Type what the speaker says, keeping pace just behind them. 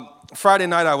Friday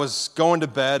night I was going to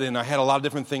bed and I had a lot of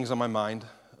different things on my mind,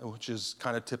 which is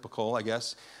kind of typical, I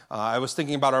guess. I was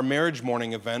thinking about our marriage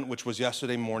morning event, which was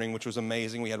yesterday morning, which was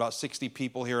amazing. We had about 60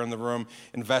 people here in the room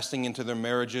investing into their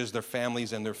marriages, their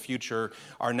families, and their future.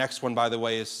 Our next one, by the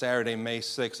way, is Saturday, May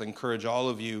 6th. I encourage all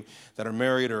of you that are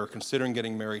married or are considering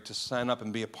getting married to sign up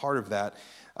and be a part of that.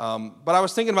 But I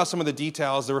was thinking about some of the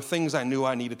details. There were things I knew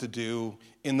I needed to do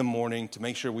in the morning to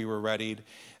make sure we were ready.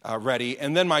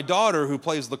 And then my daughter, who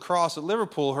plays lacrosse at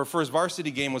Liverpool, her first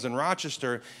varsity game was in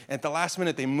Rochester. And at the last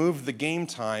minute, they moved the game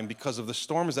time because of the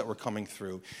storms that were coming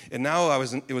through. And now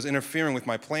it was interfering with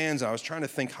my plans. And I was trying to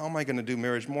think, how am I going to do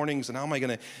marriage mornings? And how am I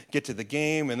going to get to the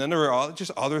game? And then there were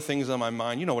just other things on my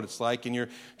mind. You know what it's like. And you're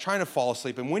trying to fall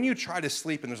asleep. And when you try to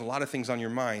sleep and there's a lot of things on your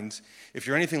mind, if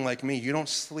you're anything like me, you don't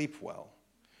sleep well.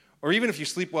 Or even if you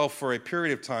sleep well for a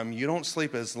period of time, you don't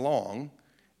sleep as long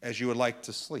as you would like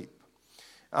to sleep.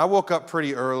 I woke up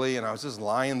pretty early, and I was just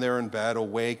lying there in bed,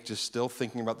 awake, just still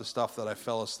thinking about the stuff that I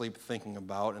fell asleep thinking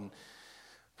about. And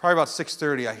probably about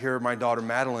 6:30, I hear my daughter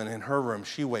Madeline in her room.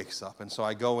 She wakes up, and so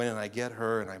I go in, and I get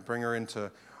her, and I bring her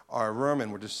into our room,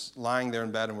 and we're just lying there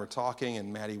in bed, and we're talking,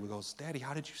 and Maddie goes, "Daddy,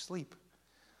 how did you sleep?"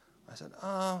 I said,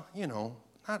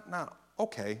 not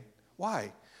okay.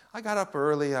 Why? I got up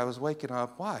early. I was waking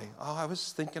up. Why? Oh, I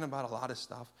was thinking about a lot of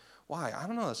stuff. Why? I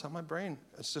don't know. It's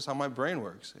just how my brain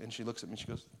works. And she looks at me and she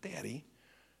goes, "Daddy,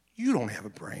 you don't have a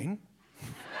brain."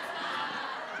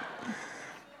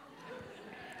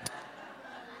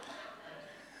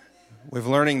 We're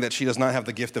learning that she does not have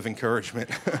the gift of encouragement.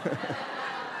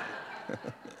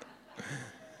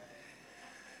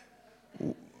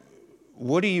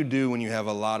 What do you do when you have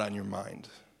a lot on your mind?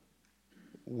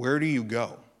 Where do you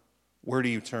go? Where do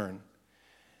you turn?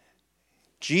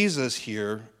 Jesus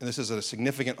here, and this is a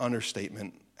significant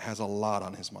understatement, has a lot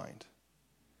on his mind.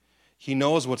 He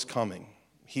knows what's coming.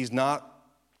 He's not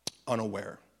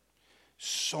unaware.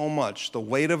 So much, the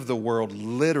weight of the world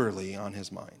literally on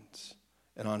his mind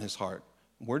and on his heart.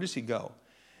 Where does he go?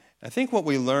 I think what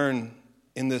we learn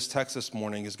in this text this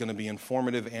morning is going to be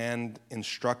informative and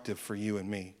instructive for you and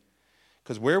me.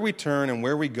 Because where we turn and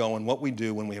where we go and what we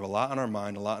do when we have a lot on our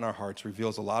mind, a lot in our hearts,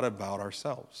 reveals a lot about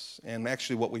ourselves and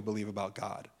actually what we believe about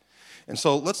God. And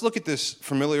so let's look at this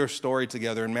familiar story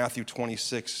together in Matthew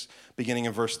 26, beginning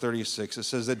in verse 36. It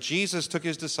says that Jesus took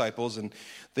his disciples and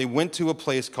they went to a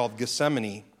place called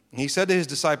Gethsemane. And he said to his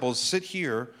disciples, "Sit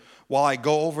here while I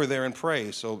go over there and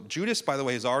pray." So Judas, by the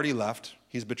way, has already left.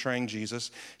 He's betraying Jesus.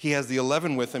 He has the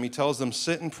 11 with him. He tells them,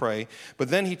 "Sit and pray." But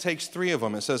then he takes 3 of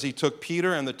them. It says he took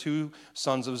Peter and the 2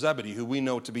 sons of Zebedee, who we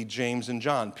know to be James and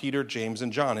John. Peter, James,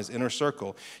 and John, his inner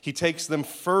circle. He takes them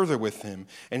further with him,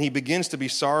 and he begins to be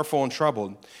sorrowful and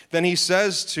troubled. Then he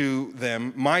says to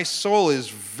them, "My soul is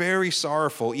very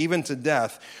sorrowful, even to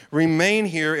death. Remain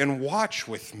here and watch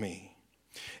with me."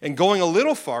 And going a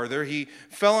little farther, he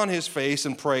fell on his face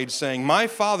and prayed, saying, "My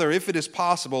Father, if it is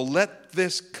possible, let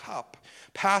this cup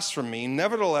pass from me.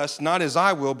 Nevertheless, not as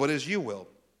I will, but as you will."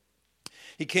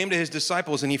 He came to his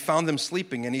disciples and he found them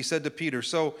sleeping. And he said to Peter,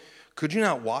 "So could you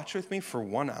not watch with me for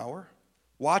 1 hour?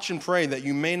 Watch and pray that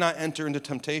you may not enter into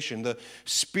temptation. The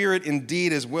spirit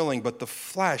indeed is willing, but the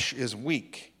flesh is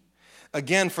weak."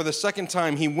 Again, for the second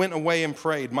time, he went away and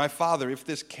prayed, "My Father, if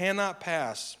this cannot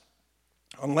pass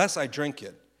unless I drink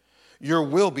it, your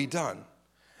will be done."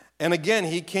 And again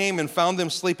he came and found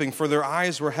them sleeping, for their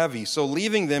eyes were heavy. So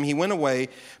leaving them, he went away,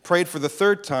 prayed for the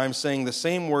 3rd time, saying the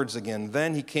same words again.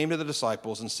 Then he came to the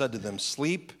disciples and said to them,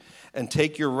 "Sleep and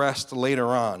take your rest later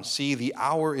on. See, the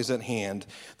hour is at hand.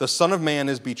 The Son of Man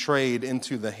is betrayed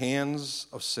into the hands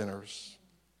of sinners.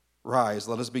 Rise,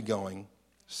 let us be going.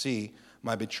 See,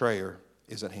 my betrayer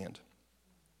is at hand."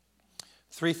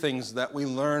 3 things that we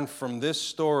learn from this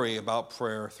story about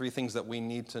prayer, 3 things that we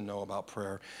need to know about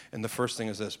prayer. And the first thing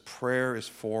is this: prayer is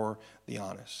for the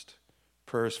honest.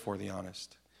 Prayer is for the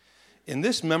honest. In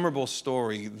this memorable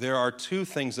story, there are 2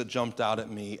 things that jumped out at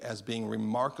me as being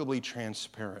remarkably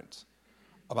transparent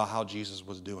about how Jesus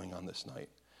was doing on this night.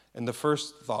 And the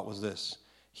first thought was this: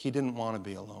 he didn't want to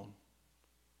be alone.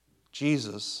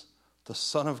 Jesus, the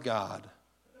Son of God,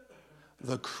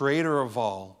 the creator of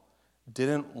all,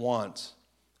 didn't want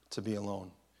to be alone.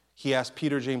 He asked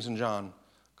Peter, James, and John,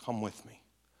 "Come with me.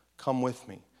 Come with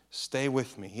me. Stay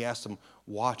with me." He asked them,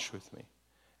 "Watch with me."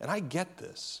 And I get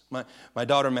this. My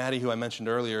daughter Maddie, who I mentioned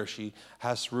earlier, she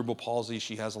has cerebral palsy.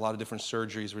 She has a lot of different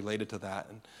surgeries related to that.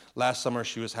 And last summer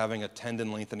she was having a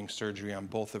tendon lengthening surgery on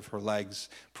both of her legs,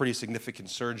 pretty significant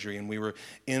surgery. And we were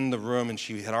in the room and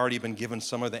she had already been given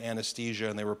some of the anesthesia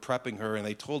and they were prepping her and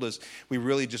they told us, "We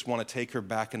really just want to take her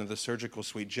back into the surgical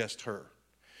suite, just her."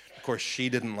 Of course, she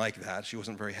didn't like that. She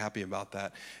wasn't very happy about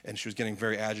that, and she was getting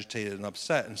very agitated and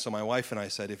upset. And so my wife and I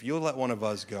said, if you'll let one of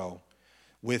us go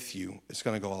with you, it's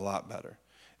going to go a lot better.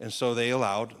 And so they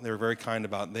allowed. They were very kind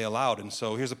about it. They allowed. And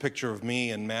so here's a picture of me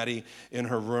and Maddie in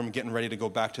her room getting ready to go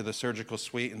back to the surgical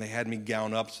suite. And they had me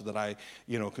gown up so that I,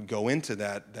 could go into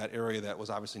that area that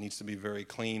was obviously needs to be very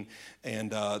clean.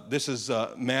 And this is,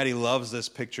 Maddie loves this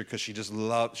picture because she just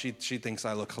loves, she thinks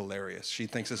I look hilarious. She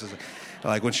thinks this is,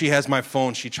 like when she has my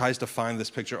phone, she tries to find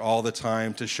this picture all the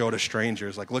time to show to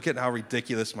strangers. Like, look at how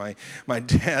ridiculous my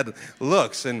dad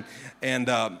looks. And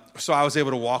so I was able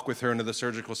to walk with her into the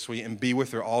surgical suite and be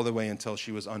with her all the way until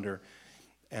she was under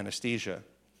anesthesia.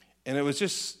 And it was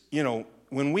just,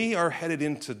 when we are headed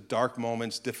into dark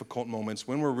moments, difficult moments,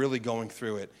 when we're really going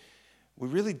through it, we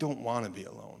really don't want to be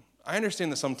alone. I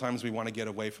understand that sometimes we want to get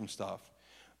away from stuff,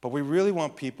 but we really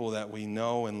want people that we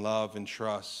know and love and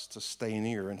trust to stay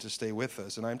near and to stay with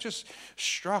us. And I'm just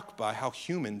struck by how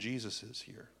human Jesus is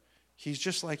here. He's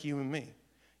just like you and me.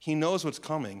 He knows what's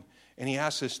coming, and he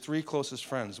asks his 3 closest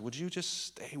friends, would you just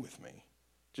stay with me?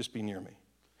 Just be near me.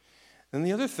 And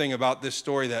the other thing about this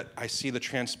story that I see the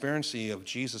transparency of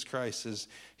Jesus Christ is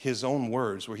his own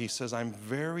words, where he says, I'm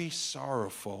very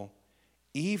sorrowful,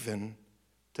 even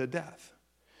to death.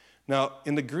 Now,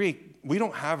 in the Greek, we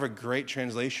don't have a great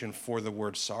translation for the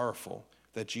word sorrowful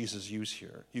that Jesus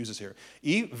uses here.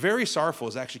 Very sorrowful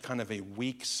is actually kind of a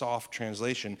weak, soft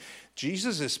translation.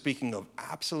 Jesus is speaking of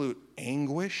absolute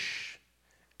anguish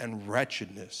and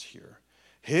wretchedness here.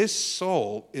 His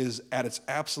soul is at its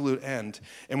absolute end.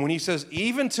 And when he says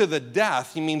even to the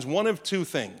death, he means one of 2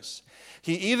 things.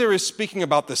 He either is speaking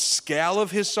about the scale of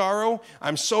his sorrow,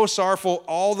 I'm so sorrowful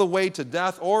all the way to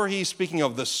death, or he's speaking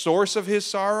of the source of his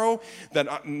sorrow,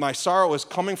 that my sorrow is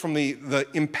coming from the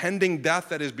impending death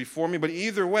that is before me. But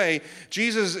either way,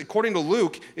 Jesus, according to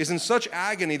Luke, is in such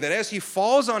agony that as he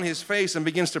falls on his face and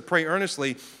begins to pray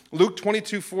earnestly, Luke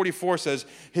 22:44 says,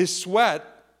 his sweat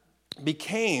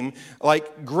became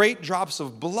like great drops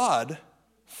of blood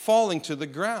falling to the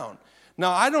ground.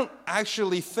 Now, I don't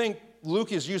actually think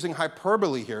Luke is using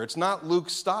hyperbole here. It's not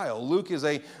Luke's style. Luke is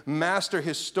a master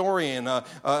historian,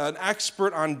 an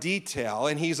expert on detail,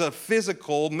 and he's a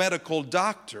medical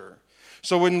doctor.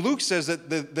 So when Luke says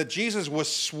that Jesus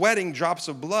was sweating drops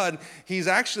of blood, he's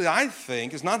actually, I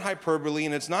think, it's not hyperbole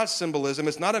and it's not symbolism,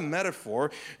 it's not a metaphor.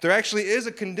 There actually is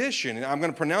a condition, and I'm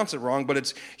going to pronounce it wrong, but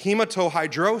it's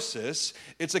hematohydrosis.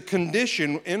 It's a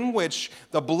condition in which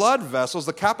the blood vessels,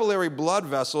 the capillary blood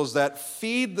vessels that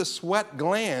feed the sweat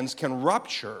glands can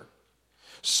rupture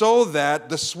so that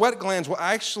the sweat glands will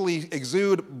actually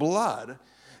exude blood.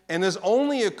 And this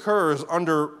only occurs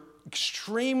under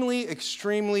extreme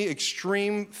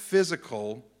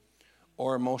physical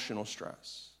or emotional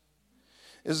stress.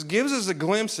 This gives us a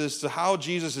glimpse as to how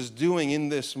Jesus is doing in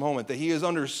this moment, that he is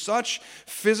under such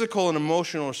physical and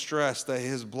emotional stress that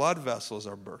his blood vessels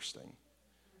are bursting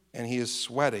and he is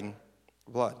sweating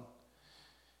blood.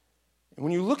 And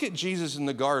when you look at Jesus in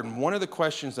the garden, one of the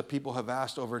questions that people have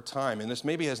asked over time, and this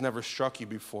maybe has never struck you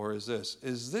before, is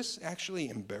this actually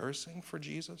embarrassing for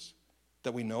Jesus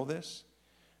that we know this?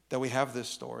 That we have this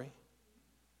story?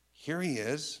 Here he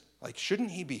is. Like,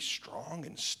 shouldn't he be strong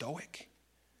and stoic?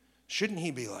 Shouldn't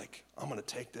he be like, I'm going to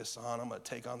take this on. I'm going to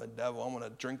take on the devil. I'm going to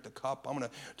drink the cup. I'm going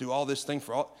to do all this thing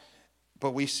for all.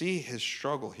 But we see his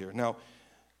struggle here. Now,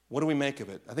 what do we make of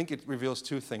it? I think it reveals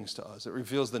 2 things to us. It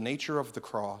reveals the nature of the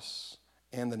cross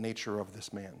and the nature of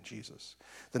this man, Jesus.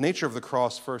 The nature of the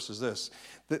cross first is this.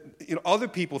 That, other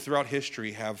people throughout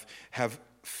history have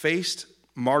faced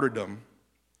martyrdom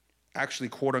actually,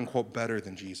 quote unquote, better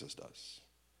than Jesus does.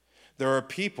 There are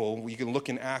people, you can look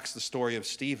in Acts, the story of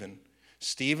Stephen.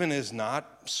 Stephen is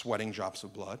not sweating drops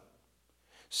of blood.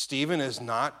 Stephen is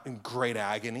not in great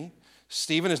agony.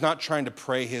 Stephen is not trying to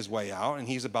pray his way out, and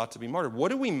he's about to be martyred. What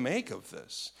do we make of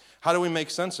this? How do we make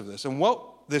sense of this? And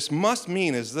what this must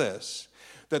mean is this,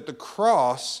 that the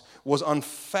cross was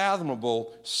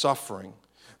unfathomable suffering.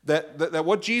 That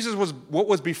what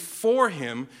was before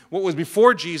him, what was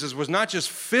before Jesus was not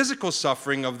just physical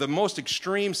suffering of the most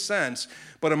extreme sense,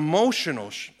 but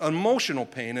emotional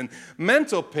pain and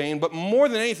mental pain, but more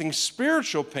than anything,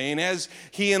 spiritual pain, as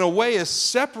he in a way is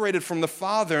separated from the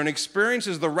Father and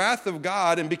experiences the wrath of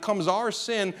God and becomes our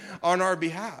sin on our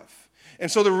behalf.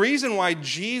 And so the reason why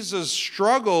Jesus'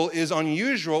 struggle is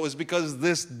unusual is because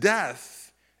this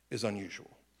death is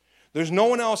unusual. There's no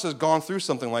one else has gone through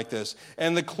something like this.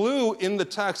 And the clue in the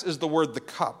text is the word the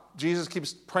cup. Jesus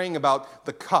keeps praying about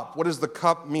the cup. What does the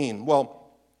cup mean?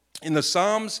 Well, in the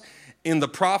Psalms, in the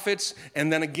prophets, and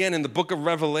then again in the book of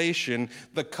Revelation,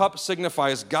 the cup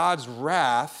signifies God's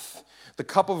wrath the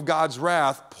cup of God's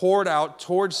wrath poured out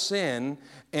towards sin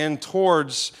and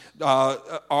towards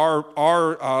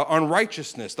our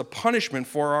unrighteousness, the punishment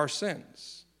for our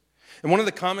sins. And one of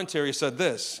the commentaries said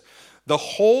this,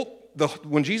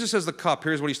 when Jesus says the cup,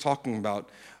 here's what he's talking about.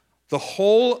 The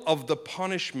whole of the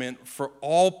punishment for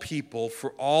all people,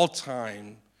 for all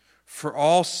time, for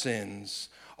all sins,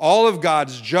 all of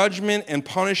God's judgment and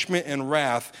punishment and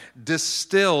wrath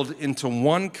distilled into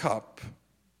one cup.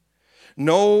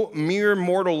 No mere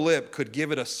mortal lip could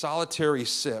give it a solitary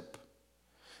sip.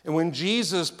 And when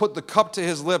Jesus put the cup to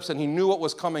his lips and he knew what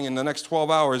was coming in the next 12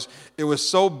 hours, it was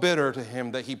so bitter to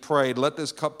him that he prayed, "Let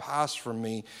this cup pass from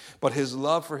me." But his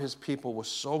love for his people was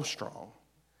so strong,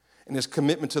 and his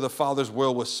commitment to the Father's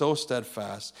will was so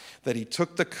steadfast that he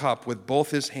took the cup with both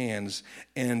his hands,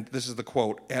 and this is the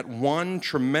quote, "At one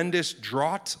tremendous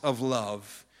draught of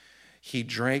love, he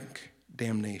drank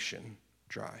damnation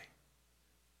dry."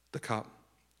 The cup.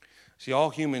 See,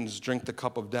 all humans drink the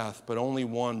cup of death, but only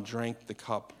one drank the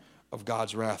cup of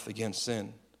God's wrath against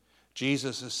sin.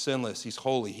 Jesus is sinless. He's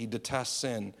holy. He detests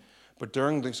sin. But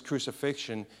during this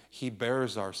crucifixion, he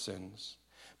bears our sins.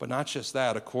 But not just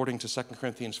that. According to 2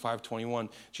 Corinthians 5:21,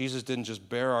 Jesus didn't just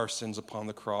bear our sins upon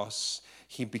the cross.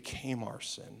 He became our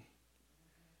sin.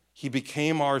 He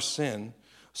became our sin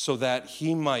so that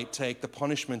he might take the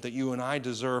punishment that you and I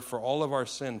deserve for all of our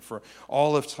sin, for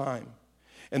all of time.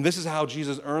 And this is how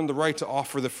Jesus earned the right to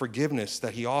offer the forgiveness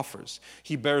that he offers.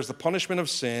 He bears the punishment of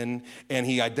sin, and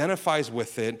he identifies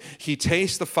with it. He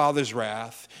tastes the Father's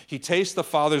wrath. He tastes the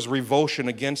Father's revulsion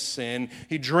against sin.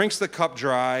 He drinks the cup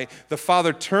dry. The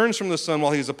Father turns from the Son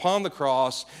while he's upon the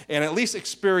cross, and at least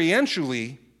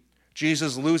experientially,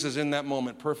 Jesus loses in that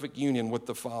moment perfect union with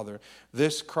the Father.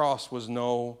 This cross was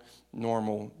no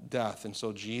normal death, and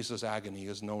so Jesus' agony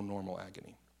is no normal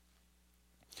agony.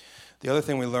 The other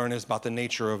thing we learn is about the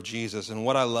nature of Jesus. And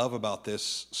what I love about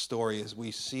this story is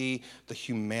we see the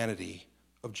humanity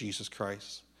of Jesus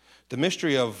Christ. The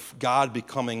mystery of God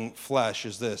becoming flesh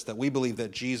is this, that we believe that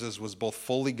Jesus was both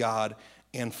fully God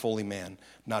and fully man.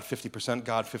 Not 50%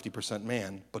 God, 50%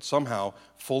 man, but somehow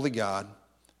fully God,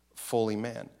 fully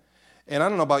man. And I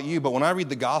don't know about you, but when I read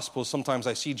the Gospels, sometimes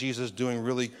I see Jesus doing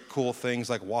really cool things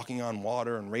like walking on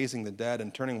water and raising the dead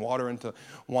and turning water into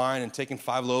wine and taking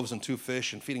 5 loaves and 2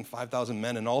 fish and feeding 5,000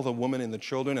 men and all the women and the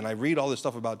children. And I read all this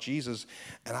stuff about Jesus,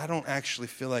 and I don't actually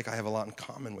feel like I have a lot in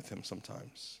common with him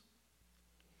sometimes.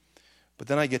 But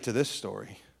then I get to this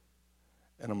story,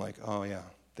 and I'm like, oh yeah,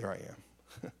 there I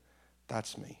am.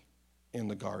 That's me in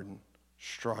the garden,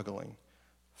 struggling,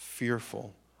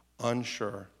 fearful,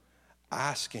 unsure,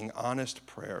 asking honest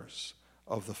prayers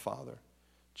of the Father.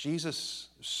 Jesus,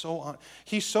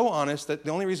 he's so honest that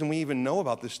the only reason we even know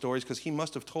about this story is because he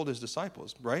must have told his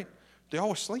disciples, right? They all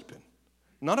were sleeping.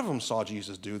 None of them saw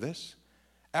Jesus do this.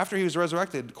 After he was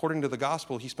resurrected, according to the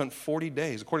gospel, he spent 40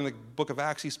 days. According to the book of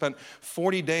Acts, he spent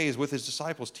 40 days with his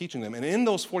disciples teaching them. And in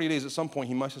those 40 days, at some point,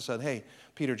 he must have said, "Hey,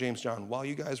 Peter, James, John, while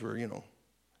you guys were,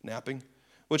 napping,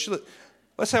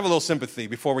 let's have a little sympathy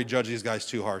before we judge these guys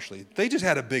too harshly. They just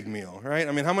had a big meal, right?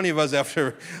 I mean, how many of us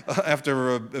after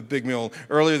a big meal?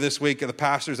 Earlier this week, the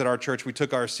pastors at our church, we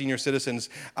took our senior citizens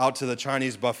out to the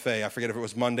Chinese buffet. I forget if it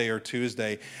was Monday or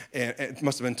Tuesday. And it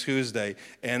must have been Tuesday.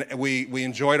 And we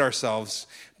enjoyed ourselves,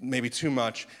 maybe too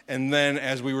much. And then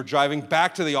as we were driving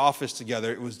back to the office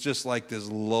together, it was just like this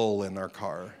lull in our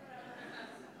car.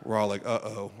 We're all like,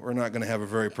 uh-oh, we're not going to have a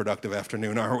very productive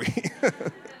afternoon, are we?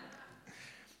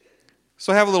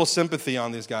 So I have a little sympathy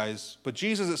on these guys. But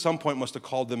Jesus at some point must have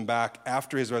called them back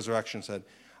after his resurrection and said,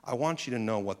 I want you to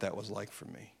know what that was like for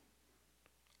me.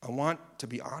 I want to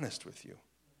be honest with you.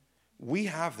 We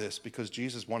have this because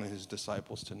Jesus wanted his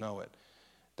disciples to know it.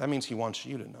 That means he wants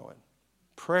you to know it.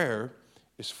 Prayer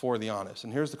is for the honest.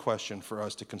 And here's the question for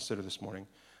us to consider this morning.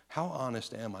 How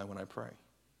honest am I when I pray?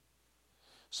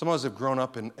 Some of us have grown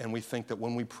up and we think that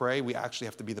when we pray, we actually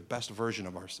have to be the best version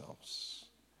of ourselves.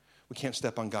 We can't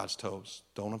step on God's toes.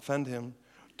 Don't offend him.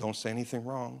 Don't say anything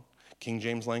wrong. King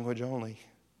James language only.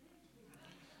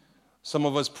 Some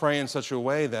of us pray in such a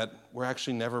way that we're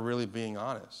actually never really being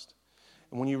honest.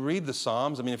 And when you read the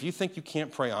Psalms, if you think you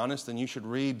can't pray honest, then you should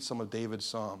read some of David's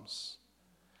Psalms.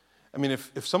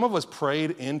 If some of us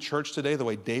prayed in church today the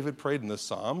way David prayed in the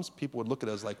Psalms, people would look at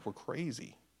us like we're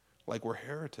crazy, like we're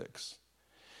heretics.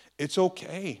 It's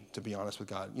okay to be honest with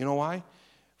God. You know why?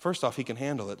 First off, he can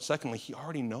handle it. Secondly, he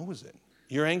already knows it.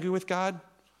 You're angry with God?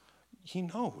 He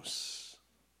knows.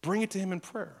 Bring it to him in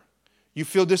prayer. You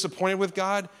feel disappointed with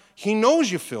God? He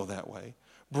knows you feel that way.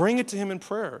 Bring it to him in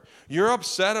prayer. You're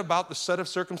upset about the set of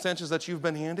circumstances that you've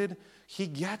been handed? He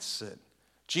gets it.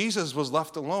 Jesus was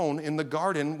left alone in the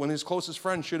garden when his closest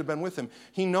friend should have been with him.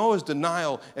 He knows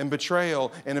denial and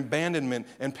betrayal and abandonment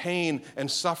and pain and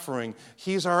suffering.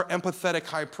 He's our empathetic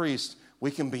high priest.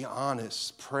 We can be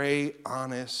honest, pray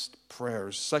honest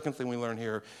prayers. Second thing we learn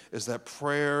here is that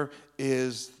prayer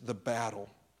is the battle.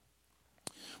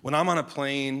 When I'm on a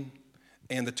plane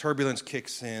and the turbulence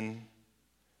kicks in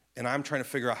and I'm trying to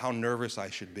figure out how nervous I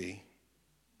should be,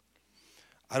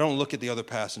 I don't look at the other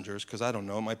passengers because I don't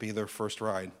know, it might be their first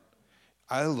ride.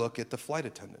 I look at the flight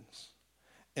attendants.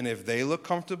 And if they look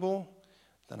comfortable,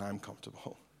 then I'm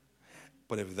comfortable.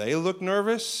 But if they look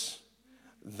nervous,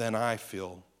 then I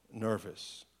feel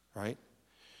nervous, right?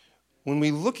 When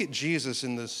we look at Jesus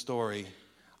in this story,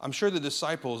 I'm sure the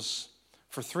disciples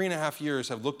for 3.5 years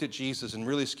have looked at Jesus in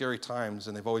really scary times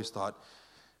and they've always thought,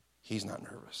 he's not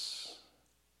nervous.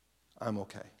 I'm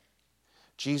okay.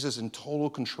 Jesus in total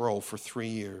control for 3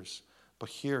 years, but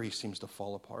here he seems to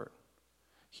fall apart.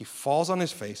 He falls on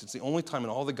his face. It's the only time in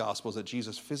all the Gospels that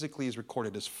Jesus physically is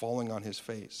recorded as falling on his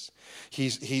face.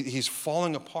 He's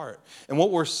falling apart. And what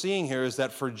we're seeing here is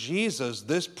that for Jesus,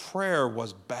 this prayer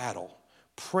was battle.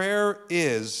 Prayer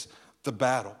is the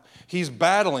battle. He's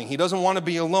battling. He doesn't want to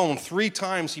be alone. 3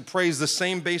 times he prays the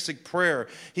same basic prayer.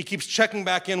 He keeps checking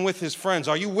back in with his friends.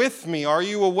 Are you with me? Are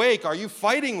you awake? Are you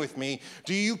fighting with me?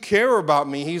 Do you care about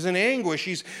me? He's in anguish.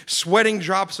 He's sweating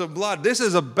drops of blood. This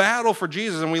is a battle for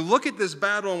Jesus. And we look at this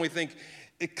battle and we think,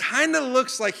 it kind of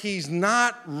looks like he's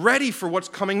not ready for what's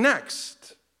coming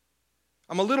next.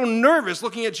 I'm a little nervous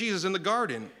looking at Jesus in the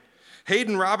garden.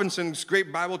 Hayden Robinson's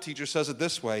great Bible teacher says it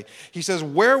this way. He says,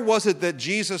 where was it that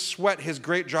Jesus sweat his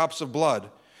great drops of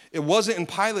blood? It wasn't in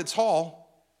Pilate's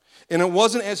hall, and it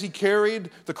wasn't as he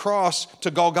carried the cross to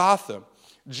Golgotha.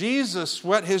 Jesus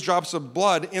sweat his drops of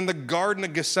blood in the Garden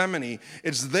of Gethsemane.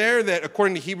 It's there that,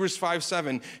 according to Hebrews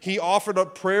 5:7, he offered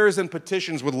up prayers and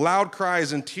petitions with loud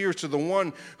cries and tears to the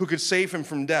one who could save him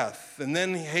from death. And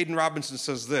then Hayden Robinson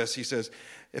says this. He says,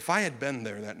 if I had been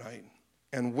there that night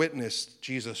and witnessed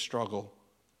Jesus struggle,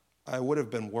 I would have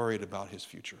been worried about his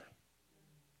future.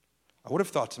 I would have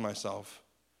thought to myself,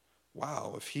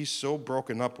 wow, if he's so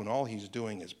broken up when all he's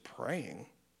doing is praying,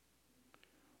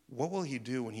 what will he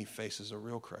do when he faces a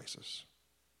real crisis?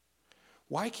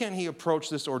 Why can't he approach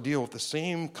this ordeal with the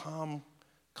same calm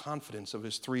confidence of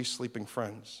his 3 sleeping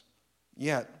friends?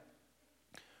 Yet,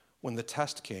 when the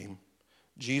test came,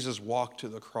 Jesus walked to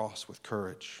the cross with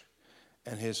courage,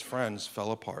 and his friends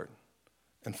fell apart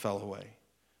and fell away.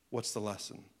 What's the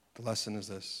lesson? The lesson is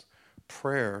this.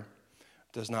 Prayer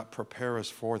does not prepare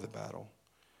us for the battle.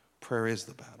 Prayer is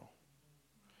the battle.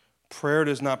 Prayer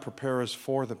does not prepare us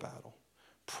for the battle.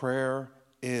 Prayer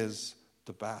is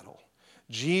the battle.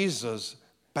 Jesus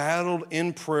battled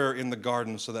in prayer in the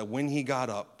garden so that when he got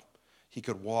up, he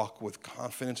could walk with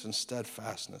confidence and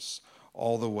steadfastness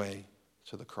all the way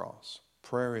to the cross.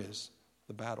 Prayer is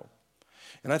the battle.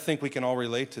 And I think we can all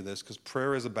relate to this because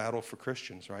prayer is a battle for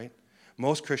Christians, right?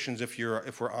 Most Christians, if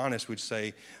we're honest, would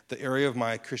say the area of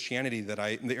my Christianity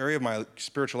the area of my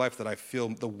spiritual life that I feel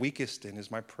the weakest in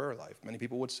is my prayer life. Many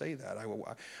people would say that.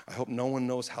 I hope no one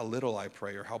knows how little I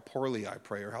pray or how poorly I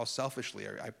pray or how selfishly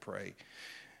I pray.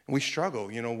 And we struggle.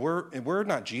 We're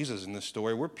not Jesus in this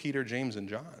story. We're Peter, James, and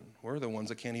John. We're the ones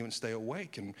that can't even stay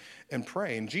awake and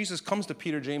pray. And Jesus comes to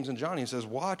Peter, James, and John. He says,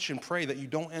 watch and pray that you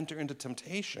don't enter into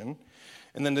temptation.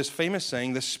 And then this famous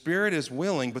saying, the spirit is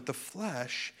willing, but the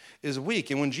flesh is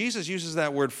weak. And when Jesus uses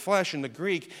that word flesh in the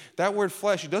Greek, that word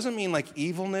flesh, it doesn't mean like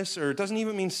evilness or it doesn't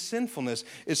even mean sinfulness.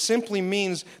 It simply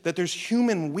means that there's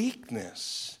human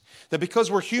weakness. That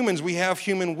because we're humans, we have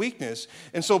human weakness.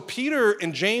 And so Peter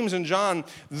and James and John,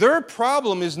 their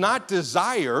problem is not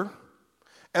desire,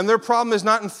 and their problem is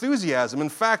not enthusiasm. In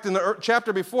fact, in the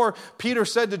chapter before, Peter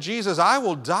said to Jesus, I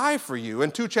will die for you.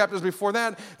 And 2 chapters before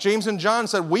that, James and John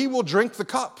said, we will drink the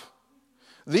cup.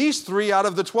 These 3 out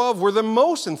of the 12 were the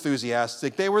most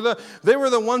enthusiastic. They were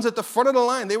the ones at the front of the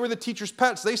line. They were the teacher's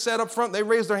pets. They sat up front. They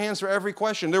raised their hands for every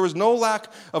question. There was no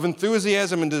lack of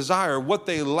enthusiasm and desire. What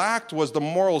they lacked was the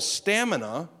moral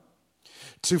stamina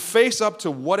to face up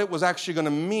to what it was actually going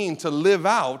to mean to live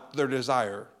out their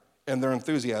desire and their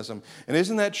enthusiasm. And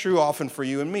isn't that true often for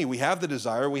you and me? We have the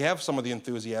desire. We have some of the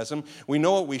enthusiasm. We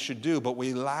know what we should do, but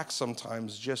we lack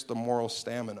sometimes just the moral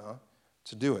stamina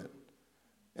to do it.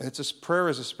 And prayer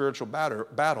is a spiritual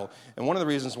battle. And one of the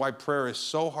reasons why prayer is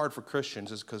so hard for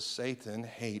Christians is because Satan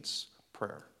hates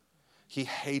prayer. He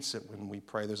hates it when we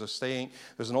pray. There's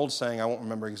an old saying, I won't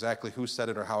remember exactly who said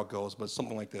it or how it goes, but it's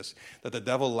something like this, that the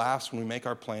devil laughs when we make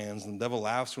our plans, and the devil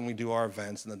laughs when we do our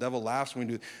events, and the devil laughs when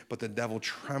we do, but the devil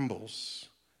trembles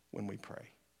when we pray.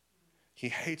 He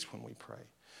hates when we pray.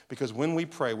 Because when we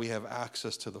pray, we have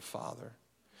access to the Father.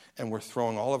 and we're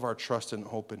throwing all of our trust and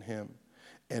hope in him.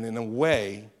 And in a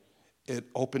way, it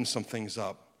opens some things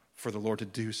up for the Lord to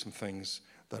do some things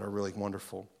that are really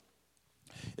wonderful.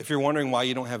 If you're wondering why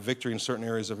you don't have victory in certain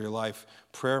areas of your life,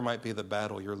 prayer might be the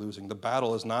battle you're losing. The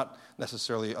battle is not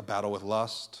necessarily a battle with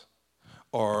lust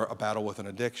or a battle with an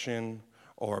addiction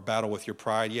or a battle with your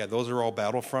pride. Yeah, those are all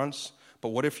battlefronts. But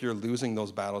what if you're losing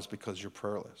those battles because you're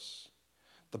prayerless?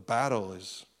 The battle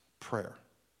is prayer.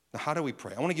 Now, how do we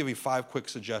pray? I want to give you 5 quick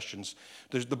suggestions.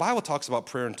 The Bible talks about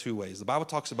prayer in 2 ways. The Bible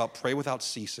talks about pray without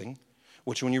ceasing,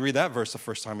 which when you read that verse the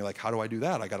first time, you're like, how do I do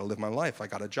that? I got to live my life. I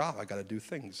got a job. I got to do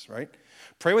things, right?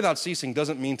 Pray without ceasing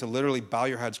doesn't mean to literally bow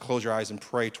your heads, close your eyes, and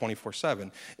pray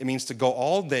 24/7. It means to go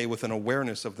all day with an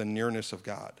awareness of the nearness of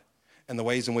God and the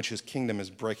ways in which his kingdom is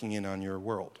breaking in on your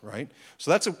world, right?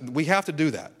 So we have to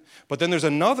do that. But then there's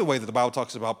another way that the Bible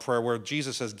talks about prayer where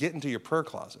Jesus says, get into your prayer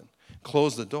closet,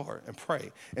 close the door, and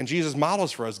pray. And Jesus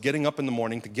models for us getting up in the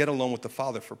morning to get alone with the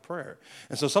Father for prayer.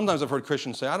 And so sometimes I've heard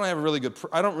Christians say, I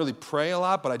don't really pray a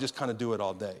lot, but I just kind of do it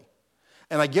all day.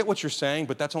 And I get what you're saying,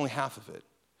 but that's only half of it.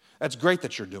 That's great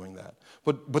that you're doing that.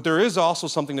 But there is also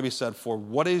something to be said for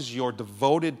what is your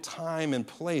devoted time and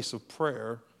place of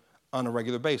prayer on a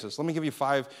regular basis. Let me give you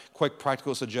 5 quick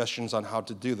practical suggestions on how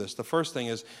to do this. The first thing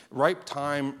is right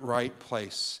time, right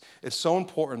place. It's so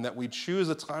important that we choose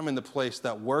a time and the place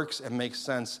that works and makes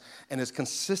sense and is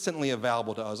consistently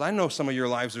available to us. I know some of your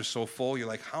lives are so full, you're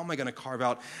like, how am I going to carve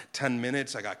out 10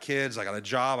 minutes? I got kids, I got a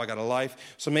job, I got a life.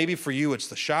 So maybe for you it's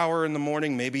the shower in the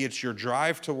morning, maybe it's your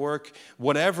drive to work.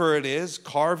 Whatever it is,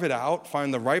 carve it out,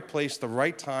 find the right place, the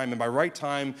right time, and by right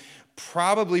time,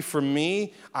 probably for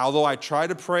me, although I try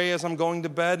to pray as I'm going to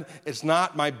bed, it's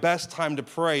not my best time to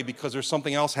pray because there's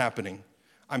something else happening.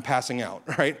 I'm passing out,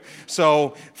 right?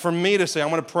 So for me to say I'm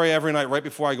going to pray every night right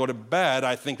before I go to bed,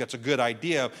 I think that's a good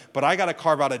idea, but I got to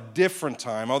carve out a different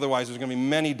time. Otherwise, there's going to be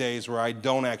many days where I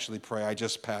don't actually pray. I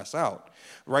just pass out.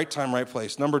 Right time, right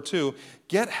place. Number 2,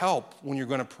 get help when you're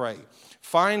going to pray.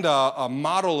 Find a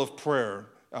model of prayer.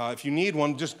 If you need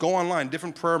one, just go online,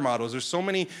 different prayer models. There's so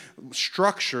many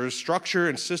structure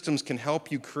and systems can help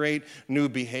you create new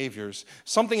behaviors.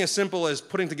 Something as simple as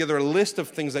putting together a list of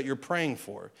things that you're praying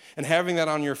for and having that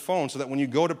on your phone so that when you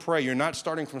go to pray, you're not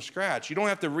starting from scratch. You don't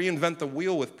have to reinvent the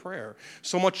wheel with prayer.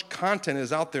 So much content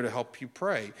is out there to help you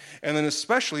pray. And then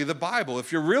especially the Bible.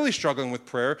 If you're really struggling with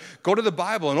prayer, go to the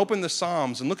Bible and open the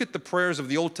Psalms and look at the prayers of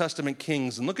the Old Testament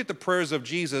kings and look at the prayers of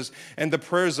Jesus and the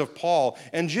prayers of Paul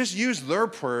and just use their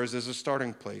prayers as a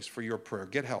starting place for your prayer.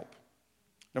 Get help.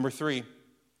 Number 3,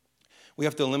 we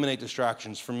have to eliminate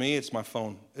distractions. For me, it's my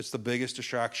phone. It's the biggest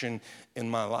distraction in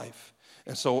my life.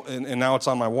 And so, and now it's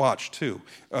on my watch too.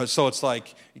 So it's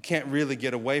like you can't really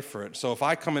get away from it. So if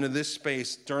I come into this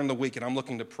space during the week and I'm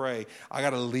looking to pray, I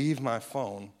got to leave my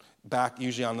phone back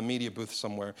usually on the media booth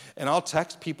somewhere. And I'll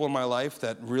text people in my life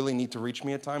that really need to reach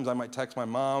me at times. I might text my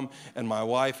mom and my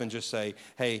wife and just say,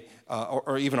 hey,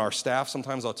 or even our staff.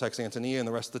 Sometimes I'll text Antonia and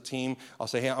the rest of the team. I'll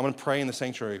say, hey, I'm going to pray in the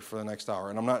sanctuary for the next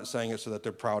hour. And I'm not saying it so that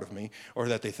they're proud of me or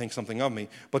that they think something of me,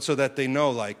 but so that they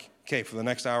know, like, okay, for the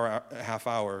next hour, half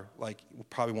hour, like, we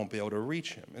probably won't be able to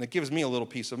reach him. And it gives me a little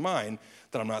peace of mind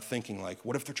that I'm not thinking, like,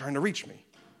 what if they're trying to reach me,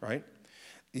 right?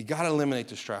 You got to eliminate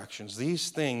distractions. These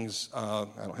things, I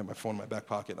don't have my phone in my back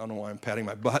pocket. I don't know why I'm patting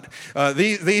my butt.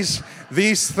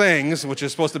 These things, which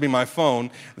is supposed to be my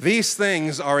phone, these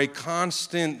things are a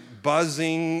constant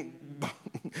buzzing,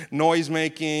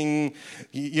 noise-making.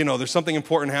 You know, there's something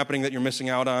important happening that you're missing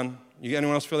out on.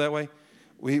 Anyone else feel that way?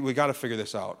 We got to figure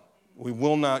this out. We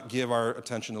will not give our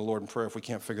attention to the Lord in prayer if we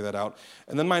can't figure that out.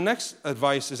 And then my next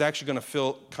advice is actually going to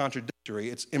feel contradictory.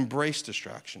 It's embrace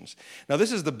distractions. Now,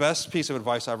 this is the best piece of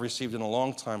advice I've received in a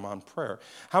long time on prayer.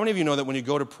 How many of you know that when you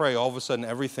go to pray, all of a sudden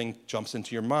everything jumps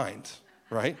into your mind,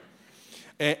 right?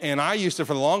 And I used to,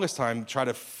 for the longest time, try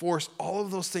to force all of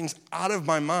those things out of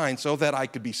my mind so that I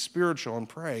could be spiritual and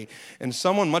pray. And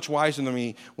someone much wiser than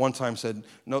me one time said,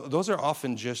 no, those are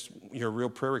often just your real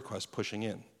prayer requests pushing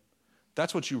in.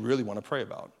 That's what you really want to pray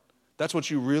about. That's what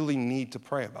you really need to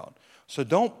pray about. So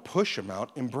don't push them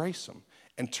out, embrace them,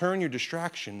 and turn your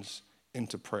distractions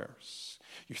into prayers.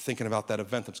 You're thinking about that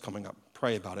event that's coming up,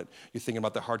 pray about it. You're thinking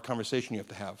about the hard conversation you have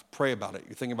to have, pray about it.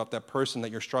 You're thinking about that person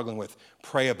that you're struggling with,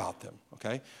 pray about them,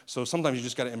 okay? So sometimes you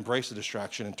just got to embrace the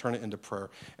distraction and turn it into prayer.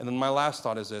 And then my last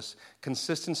thought is this: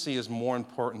 consistency is more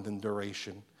important than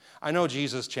duration. I know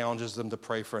Jesus challenges them to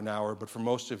pray for an hour, but for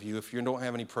most of you, if you don't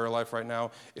have any prayer life right now,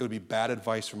 it would be bad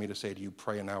advice for me to say to you,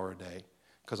 pray an hour a day,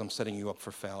 because I'm setting you up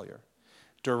for failure.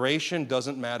 Duration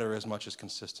doesn't matter as much as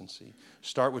consistency.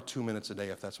 Start with 2 minutes a day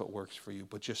if that's what works for you,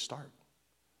 but just start.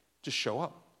 Just show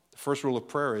up. The first rule of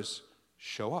prayer is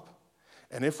show up.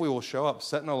 And if we will show up,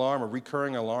 set an alarm, a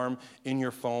recurring alarm in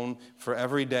your phone for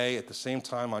every day at the same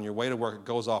time on your way to work, it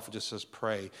goes off, it just says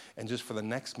pray. And just for the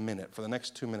next minute, for the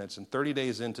next 2 minutes, and 30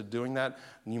 days into doing that,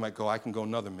 you might go, I can go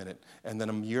another minute. And then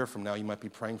a year from now, you might be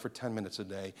praying for 10 minutes a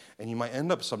day. And you might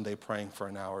end up someday praying for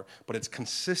an hour. But it's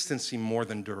consistency more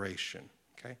than duration,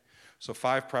 okay? So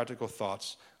 5 practical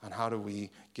thoughts on how do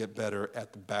we get better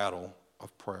at the battle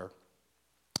of prayer.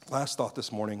 Last thought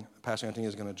this morning, Pastor Anthony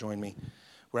is going to join me.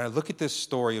 When I look at this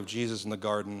story of Jesus in the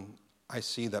garden, I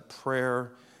see that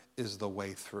prayer is the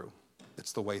way through.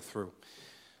 It's the way through.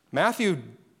 Matthew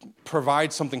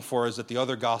provides something for us that the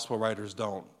other gospel writers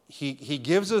don't. He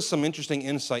gives us some interesting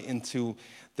insight into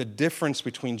the difference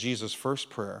between Jesus' first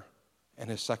prayer and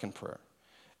his second prayer.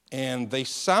 And they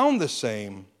sound the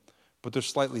same, but they're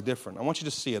slightly different. I want you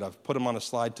to see it. I've put them on a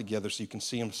slide together so you can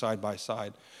see them side by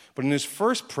side. But in his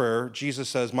first prayer, Jesus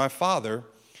says, "My Father,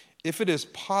 if it is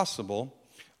possible,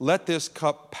 let this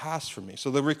cup pass from me." So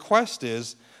the request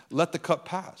is, let the cup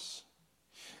pass.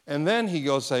 And then he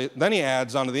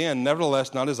adds on to the end,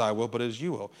 "Nevertheless, not as I will, but as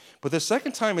you will." But the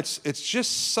second time, it's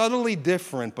just subtly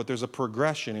different, but there's a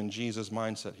progression in Jesus'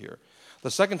 mindset here.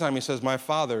 The second time he says, "My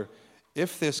Father,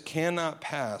 if this cannot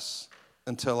pass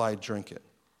until I drink it."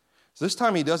 So this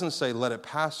time he doesn't say, "Let it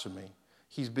pass from me."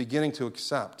 He's beginning to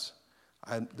accept,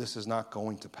 this is not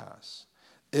going to pass.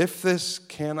 If this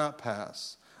cannot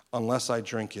pass unless I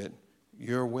drink it,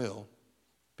 your will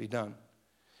be done.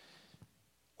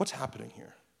 What's happening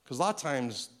here? Because a lot of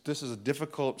times this is a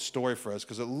difficult story for us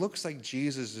because it looks like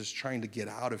Jesus is trying to get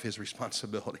out of his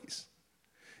responsibilities.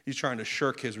 He's trying to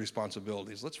shirk his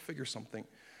responsibilities. Let's figure something.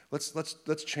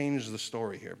 Let's change the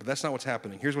story here. But that's not what's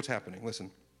happening. Here's what's happening.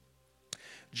 Listen.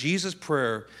 Jesus'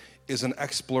 prayer is an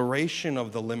exploration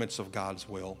of the limits of God's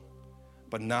will,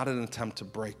 but not an attempt to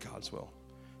break God's will.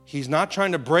 He's not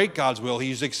trying to break God's will.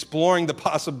 He's exploring the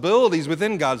possibilities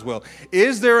within God's will.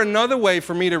 Is there another way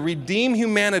for me to redeem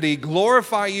humanity,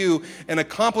 glorify you, and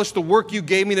accomplish the work you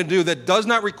gave me to do that does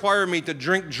not require me to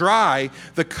drink dry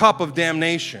the cup of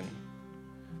damnation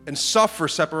and suffer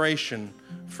separation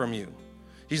from you?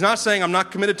 He's not saying, I'm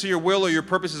not committed to your will or your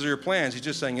purposes or your plans. He's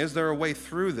just saying, is there a way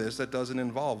through this that doesn't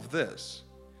involve this?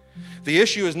 The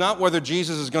issue is not whether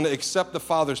Jesus is going to accept the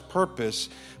Father's purpose,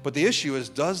 but the issue is,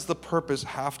 does the purpose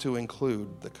have to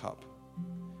include the cup?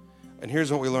 And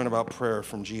here's what we learn about prayer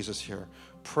from Jesus here.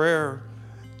 Prayer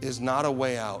is not a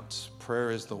way out.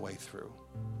 Prayer is the way through.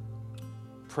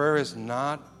 Prayer is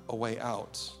not a way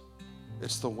out.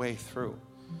 It's the way through.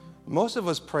 Most of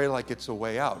us pray like it's a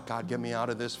way out. God, get me out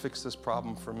of this. Fix this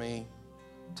problem for me.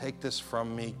 Take this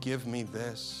from me. Give me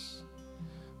this.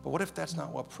 But what if that's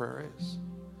not what prayer is?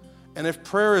 And if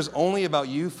prayer is only about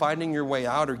you finding your way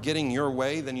out or getting your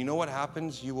way, then you know what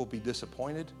happens? You will be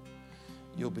disappointed.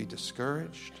 You'll be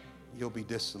discouraged. You'll be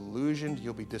disillusioned.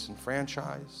 You'll be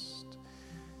disenfranchised.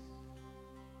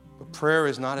 But prayer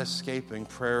is not escaping.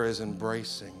 Prayer is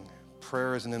embracing.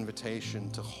 Prayer is an invitation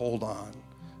to hold on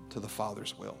to the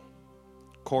Father's will.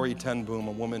 Corrie ten Boom,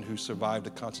 a woman who survived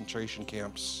the concentration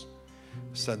camps,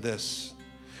 said this: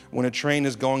 when a train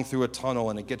is going through a tunnel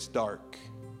and it gets dark,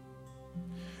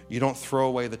 you don't throw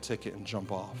away the ticket and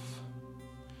jump off.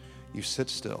 You sit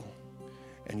still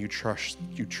and you trust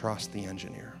the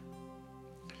engineer.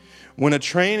 When a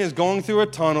train is going through a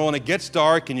tunnel and it gets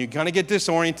dark and you kind of get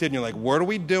disoriented and you're like, what are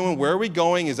we doing? Where are we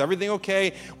going? Is everything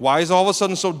okay? Why is all of a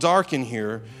sudden so dark in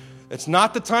here? It's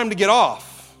not the time to get off.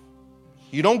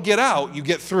 You don't get out, you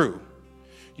get through.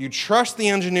 You trust the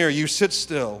engineer, you sit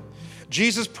still.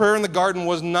 Jesus' prayer in the garden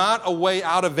was not a way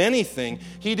out of anything.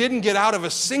 He didn't get out of a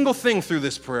single thing through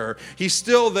this prayer. He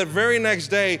still, the very next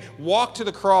day, walked to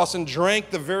the cross and drank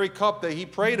the very cup that he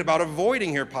prayed about avoiding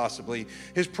here possibly.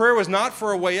 His prayer was not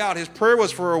for a way out. His prayer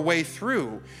was for a way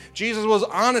through. Jesus was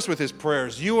honest with his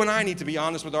prayers. You and I need to be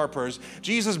honest with our prayers.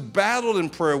 Jesus battled in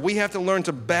prayer. We have to learn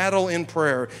to battle in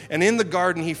prayer. And in the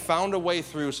garden, he found a way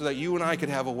through so that you and I could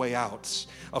have a way out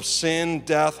of sin,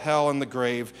 death, hell, and the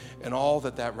grave, and all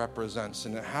that represents.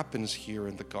 And it happens here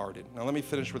in the garden. Now let me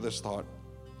finish with this thought.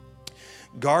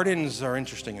 Gardens are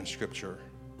interesting in Scripture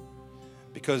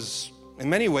because in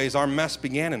many ways our mess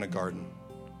began in a garden.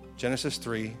 Genesis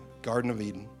 3, Garden of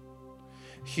Eden.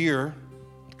 Here,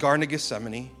 Garden of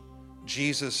Gethsemane,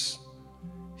 Jesus,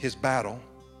 his battle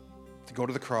to go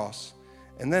to the cross.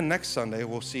 And then next Sunday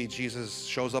we'll see Jesus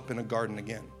shows up in a garden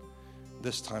again.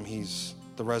 This time he's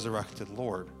the resurrected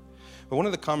Lord. But one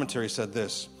of the commentaries said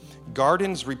this: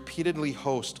 gardens repeatedly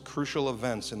host crucial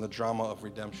events in the drama of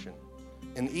redemption.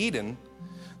 In Eden,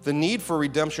 the need for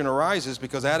redemption arises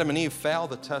because Adam and Eve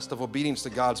failed the test of obedience to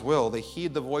God's will. They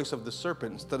heed the voice of the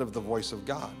serpent instead of the voice of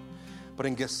God. But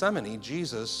in Gethsemane,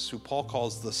 Jesus, who Paul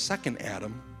calls the second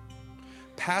Adam,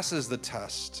 passes the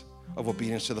test of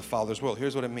obedience to the Father's will.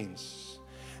 Here's what it means.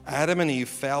 Adam and Eve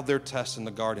failed their test in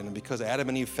the garden, and because Adam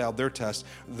and Eve failed their test,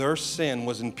 their sin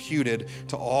was imputed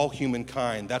to all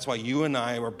humankind. That's why you and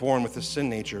I were born with a sin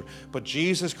nature. But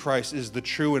Jesus Christ is the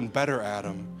true and better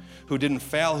Adam, who didn't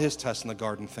fail his test in the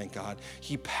garden, thank God.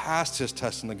 He passed his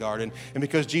test in the garden, and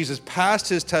because Jesus passed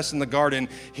his test in the garden,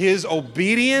 his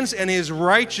obedience and his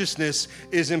righteousness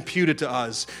is imputed to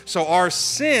us. So our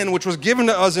sin, which was given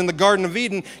to us in the Garden of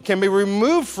Eden, can be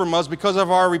removed from us because of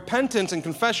our repentance and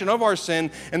confession of our sin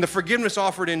and the forgiveness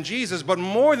offered in Jesus. But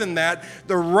more than that,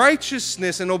 the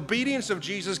righteousness and obedience of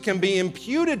Jesus can be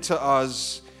imputed to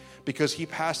us because he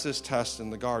passed this test in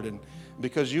the garden.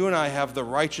 Because you and I have the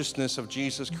righteousness of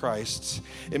Jesus Christ,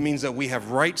 it means that we have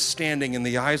right standing in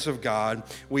the eyes of God.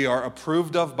 We are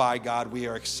approved of by God. We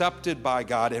are accepted by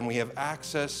God, and we have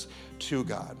access to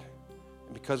God.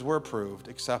 And because we're approved,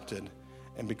 accepted,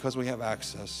 and because we have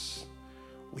access,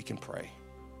 we can pray.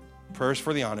 Prayer is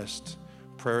for the honest.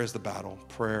 Prayer is the battle.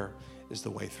 Prayer is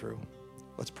the way through.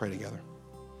 Let's pray together.